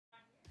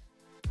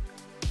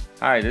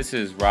Hi, this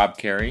is Rob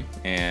Carey,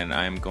 and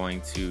I'm going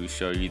to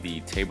show you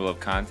the table of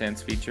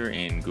contents feature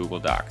in Google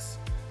Docs.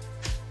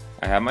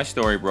 I have my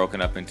story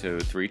broken up into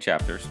 3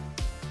 chapters,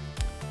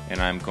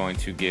 and I'm going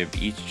to give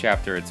each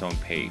chapter its own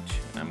page.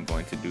 I'm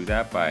going to do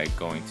that by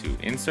going to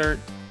Insert,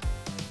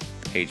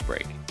 Page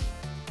Break.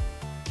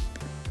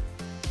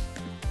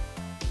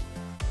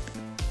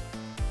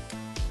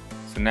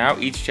 So now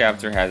each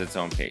chapter has its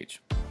own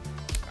page.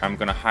 I'm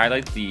going to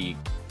highlight the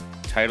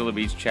title of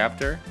each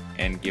chapter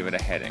and give it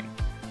a heading.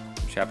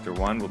 Chapter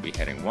 1 will be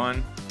heading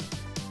 1.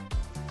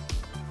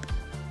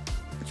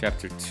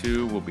 Chapter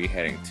 2 will be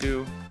heading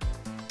 2.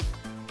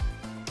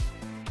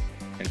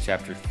 And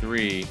chapter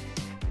 3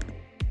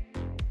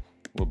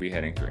 will be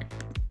heading 3.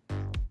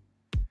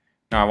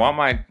 Now I want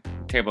my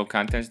table of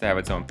contents to have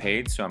its own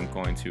page, so I'm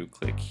going to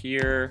click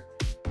here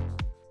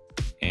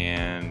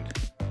and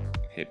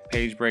hit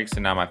page break,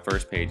 so now my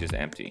first page is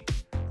empty.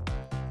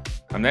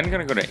 I'm then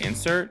going to go to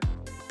Insert,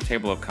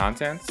 Table of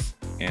Contents,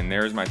 and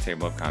there's my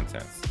table of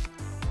contents.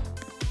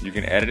 You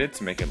can edit it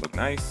to make it look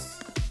nice.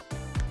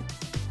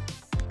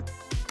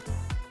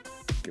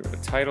 Give it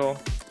a title.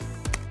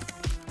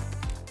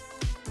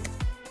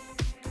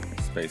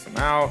 Space them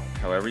out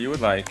however you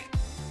would like.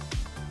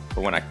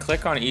 But when I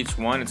click on each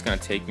one, it's going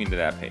to take me to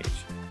that page.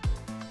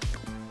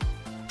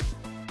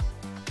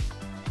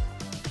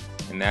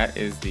 And that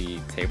is the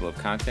table of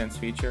contents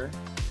feature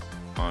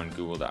on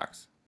Google Docs.